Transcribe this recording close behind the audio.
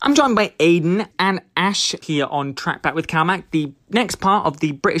I'm joined by Aiden and Ash here on Track Back with Carmack, the next part of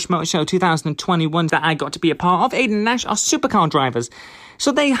the British Motor Show 2021 that I got to be a part of. Aiden and Ash are supercar drivers,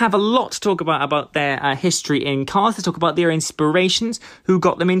 so they have a lot to talk about their history in cars. They talk about their inspirations, who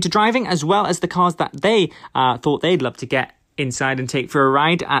got them into driving, as well as the cars that they thought they'd love to get inside and take for a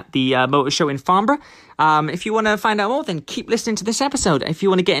ride at the motor show in Farnborough. If you want to find out more, then keep listening to this episode. If you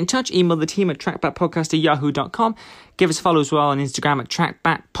want to get in touch, email the team at trackbackpodcast@yahoo.com. Give us a follow as well on Instagram at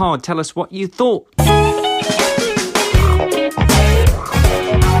trackbackpod. Tell us what you thought.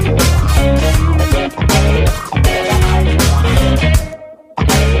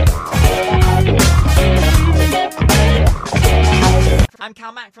 I'm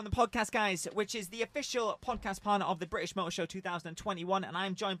Carmack from the Podcast Guys, which is the official podcast partner of the British Motor Show 2021, and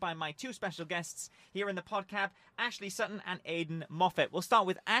I'm joined by my two special guests here in the podcast, Ashley Sutton and Aiden Moffat. We'll start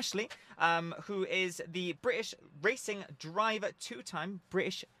with Ashley, who is the British racing driver, two-time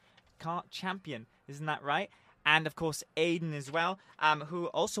British car champion, isn't that right? And of course Aiden as well, who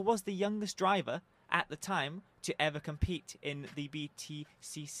also was the youngest driver at the time to ever compete in the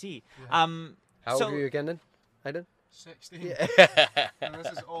BTCC. Yeah. How old are you again then, Aiden? 16. Yeah. And this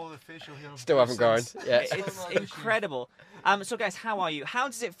is all the facial hair. Still haven't grown. Yeah. It's incredible. So guys, how are you? How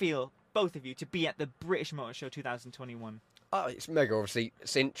does it feel, both of you, to be at the British Motor Show 2021? Oh, it's mega. Obviously,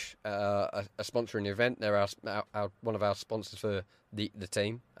 Cinch are sponsoring the event. They're one of our sponsors for the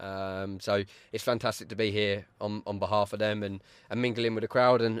team. So it's fantastic to be here on behalf of them and mingle in with the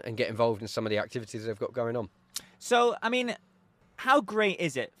crowd and get involved in some of the activities they've got going on. So, I mean, how great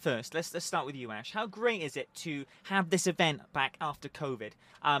is it, first, let's start with you, Ash. How great is it to have this event back after COVID?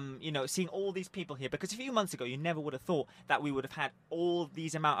 You know, seeing all these people here, because a few months ago, you never would have thought that we would have had all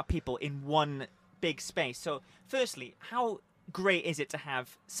these amount of people in one big space. So, firstly, how great is it to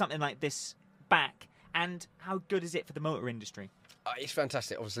have something like this back, and how good is it for the motor industry? It's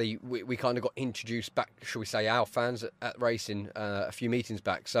fantastic. Obviously, we kind of got introduced back, shall we say, our fans at racing a few meetings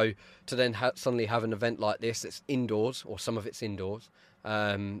back. So to then suddenly have an event like this that's indoors, or some of it's indoors,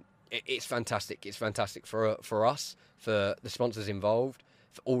 it's fantastic. It's fantastic for us, for the sponsors involved,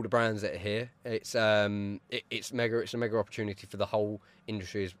 for all the brands that are here. It's mega. It's a mega opportunity for the whole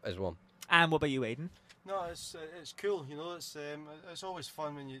industry as one. And what about you, Aiden? No, it's cool. You know, it's always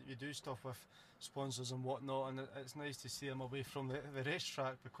fun when you do stuff with sponsors and whatnot, and it's nice to see them away from the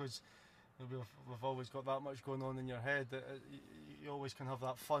racetrack, because we've always got that much going on in your head that you always can have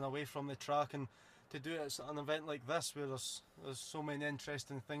that fun away from the track, and to do it at an event like this where there's so many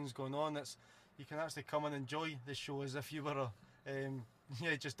interesting things going on, you can actually come and enjoy the show as if you were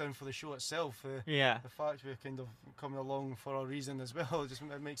just down for the show itself. Yeah. The fact we're kind of coming along for a reason as well,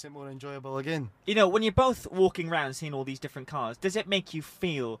 it makes it more enjoyable again. You know, when you're both walking around seeing all these different cars, does it make you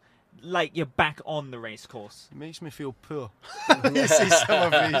feel like you're back on the race course? It makes me feel poor when you see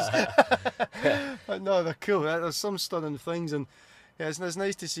some of these. But no, they're cool. There's some stunning things, and yeah, it's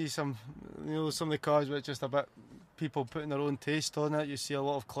nice to see some of the cars with just a bit people putting their own taste on it. You see a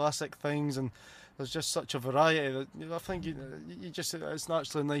lot of classic things, and there's just such a variety that I think it's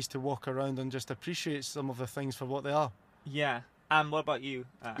naturally nice to walk around and just appreciate some of the things for what they are. Yeah. What about you?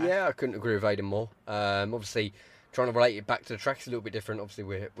 Yeah, I couldn't agree with Aiden more. Obviously, trying to relate it back to the track is a little bit different. Obviously,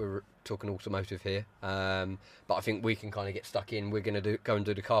 we're talking automotive here, but I think we can kind of get stuck in. We're going to go and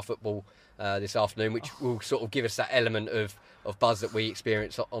do the car football this afternoon, which will sort of give us that element of buzz that we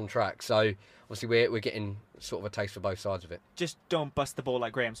experience on track. So obviously, we're getting sort of a taste for both sides of it. Just don't bust the ball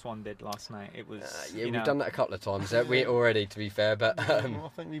like Graham Swan did last night. It was we've done that a couple of times. We already, to be fair, but I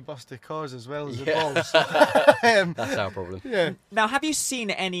think we busted cars as well as the balls. So, that's our problem. Yeah. Now, have you seen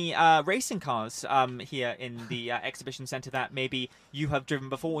any racing cars here in the exhibition centre that maybe you have driven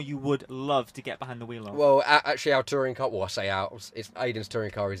before, or you would love to get behind the wheel of? Well, actually, our touring car. Well, I say ours. It's Aiden's touring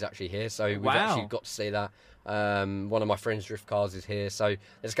car is actually here, so we've actually got to see that. One of my friend's drift cars is here, so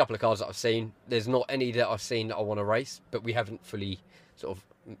there's a couple of cars that I've seen. There's not any that I've seen that I want to race, but we haven't fully sort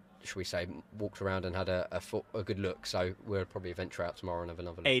of, should we say, walked around and had a good look. So we'll probably venture out tomorrow and have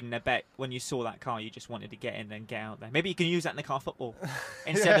another look. Aiden, I bet when you saw that car, you just wanted to get in and get out there. Maybe you can use that in the car football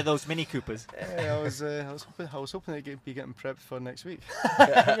instead of those Mini Coopers. Yeah, I was hoping to be getting prepped for next week.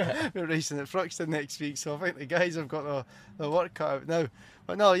 We're racing at Fruxton next week, so I think the guys have got the work cut out now.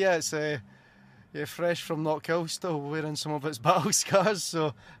 But no, yeah, it's fresh from Knockhill, still wearing some of its battle scars,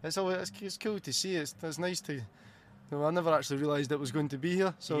 so it's cool to see. It's nice to. I never actually realised it was going to be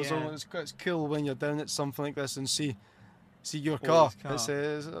here, so it's cool when you're down at something like this and see your car. It's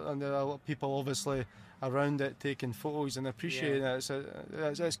and a lot of people obviously around it taking photos and appreciating it.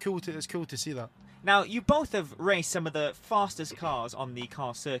 It's cool to see that. Now, you both have raced some of the fastest cars on the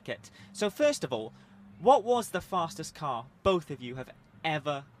car circuit. So first of all, what was the fastest car both of you have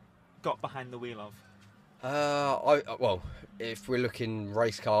ever got behind the wheel of? Well, if we're looking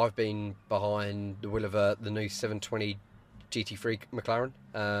race car, I've been behind the wheel of the new 720 GT3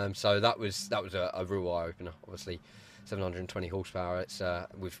 McLaren. So that was a real eye opener. Obviously, 720 horsepower. It's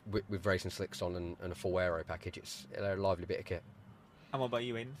with racing slicks on and a full aero package. It's a lively bit of kit. And what about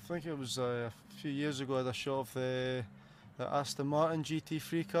you, Aiden? I think it was a few years ago I had a shot of the Aston Martin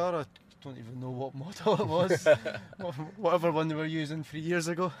GT3 car. I don't even know what model it was. Whatever one they were using 3 years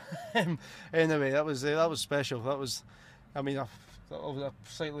ago. Anyway, that was special. That was, I mean, I was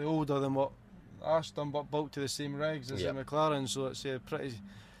slightly older than what Ash done, but built to the same regs as the McLaren, so it's pretty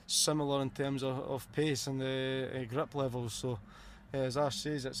similar in terms of pace and the grip levels. So as Ash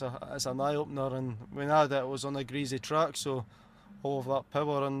says, it's an eye opener, and when I had it, it was on a greasy track, so all of that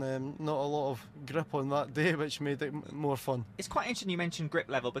power and not a lot of grip on that day, which made it more fun. It's quite interesting you mentioned grip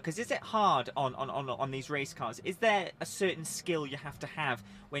level, because is it hard on these race cars? Is there a certain skill you have to have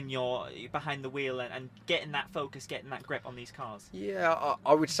when you're behind the wheel and getting that focus, getting that grip on these cars? Yeah,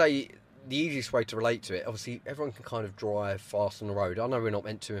 I would say the easiest way to relate to it, obviously everyone can kind of drive fast on the road. I know we're not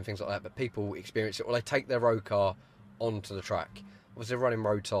meant to and things like that, but people experience it. Well, they take their road car onto the track. Obviously they're running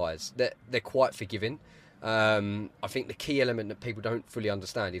road tyres. They're quite forgiving. I think the key element that people don't fully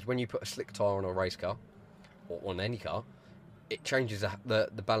understand is when you put a slick tyre on a race car, or on any car, it changes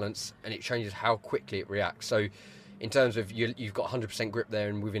the balance, and it changes how quickly it reacts. So in terms of you've got 100% grip there,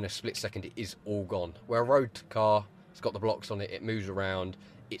 and within a split second it is all gone. Where a road car, it's got the blocks on it, it moves around,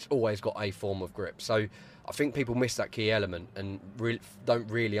 it's always got a form of grip. So I think people miss that key element and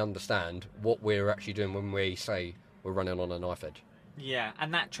don't really understand what we're actually doing when we say we're running on a knife edge. Yeah,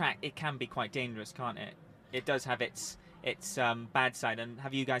 and that track, it can be quite dangerous, can't it? It does have its bad side. And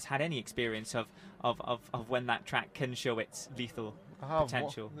have you guys had any experience of when that track can show its lethal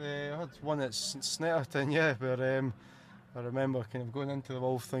potential? I had one at Snetterton, where I remember kind of going into the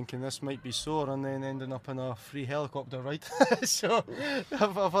Wolf thinking this might be sore, and then ending up in a free helicopter ride. So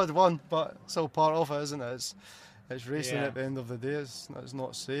I've had one, but it's all part of it, isn't it? It's racing at the end of the day. It's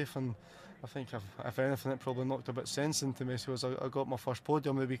not safe, and I think if anything, it probably knocked a bit sense into me. So I got my first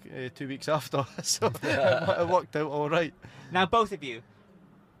podium maybe 2 weeks after, so it worked out all right. Now, both of you,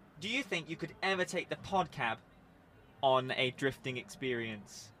 do you think you could ever take the pod cab on a drifting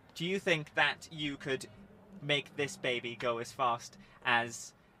experience? Do you think that you could make this baby go as fast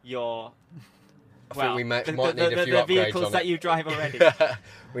as your might need a few upgrades vehicles on that it. you drive already?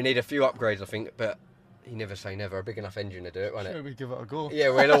 We need a few upgrades, I think, but you never say never. A big enough engine to do it, won't it? Sure, we give it a go. Yeah,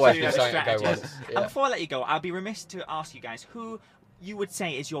 we'll always So do something to go once. And before I let you go, I'll be remiss to ask you guys who you would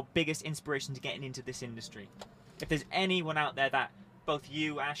say is your biggest inspiration to getting into this industry. If there's anyone out there that both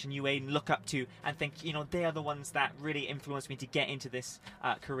you, Ash, and you, Aiden, look up to and think, they are the ones that really influenced me to get into this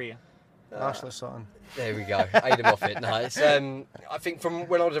career. Ashley Sutton. There we go. Aiden Moffat. No, it's, I think from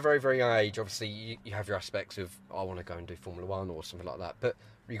when I was a very, very young age, obviously you have your aspects of, I want to go and do Formula 1 or something like that, but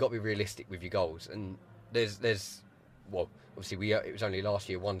you've got to be realistic with your goals. And there's well, obviously it was only last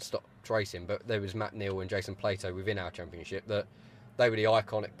year one stop racing, but there was Matt Neal and Jason Plato within our championship that they were the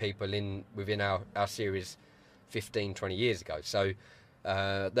iconic people within our series 15, 20 years ago. So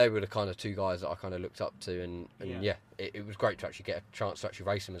they were the kind of two guys that I kind of looked up to, and it was great to actually get a chance to actually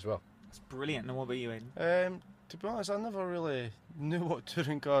race them as well. It's brilliant. And what about you, Aiden? To be honest, I never really knew what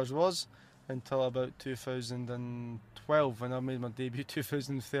touring cars was until about 2012 when I made my debut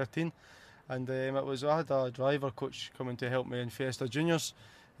 2013. And I had a driver coach coming to help me in Fiesta Juniors,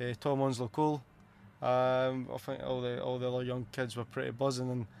 Tom Onslow Cole. I think all the other young kids were pretty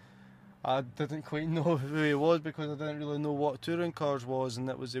buzzing, and I didn't quite know who he was because I didn't really know what touring cars was. And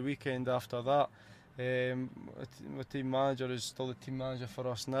it was the weekend after that. My team manager, who's still the team manager for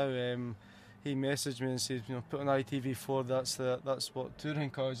us now, he messaged me and said, put an ITV4, that's what touring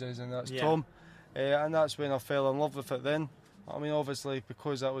cars is, and that's Tom. And that's when I fell in love with it then. I mean, obviously,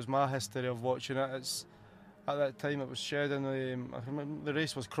 because that was my history of watching it, at that time it was Shedden. I remember the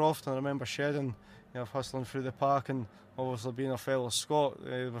race was Croft, and I remember Shedden, hustling through the park, and obviously being a fellow Scot,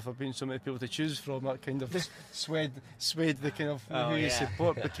 with there being so many people to choose from, that kind of swayed the kind of who you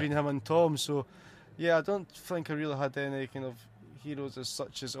support between him and Tom. So, yeah, I don't think I really had any kind of heroes as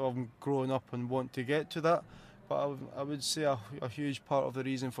such as growing up and want to get to that. But I would say a huge part of the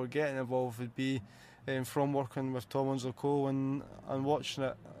reason for getting involved would be from working with Tom Onslow Cole and watching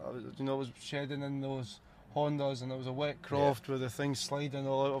it. It was shedding in those Hondas, and it was a wet Croft with the thing sliding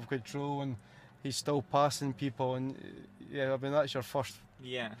all out of control, and he's still passing people. And that's your first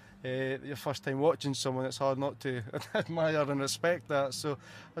Yeah. Your first time watching someone, it's hard not to admire and respect that. So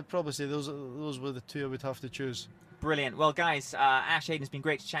I'd probably say those were the two I would have to choose. Brilliant. Well, guys, Ash, Aiden, it's been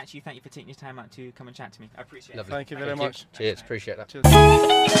great to chat to you. Thank you for taking your time out to come and chat to me. I appreciate it. Thank you very much. Cheers, appreciate that.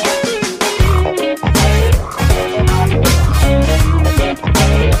 Cheers.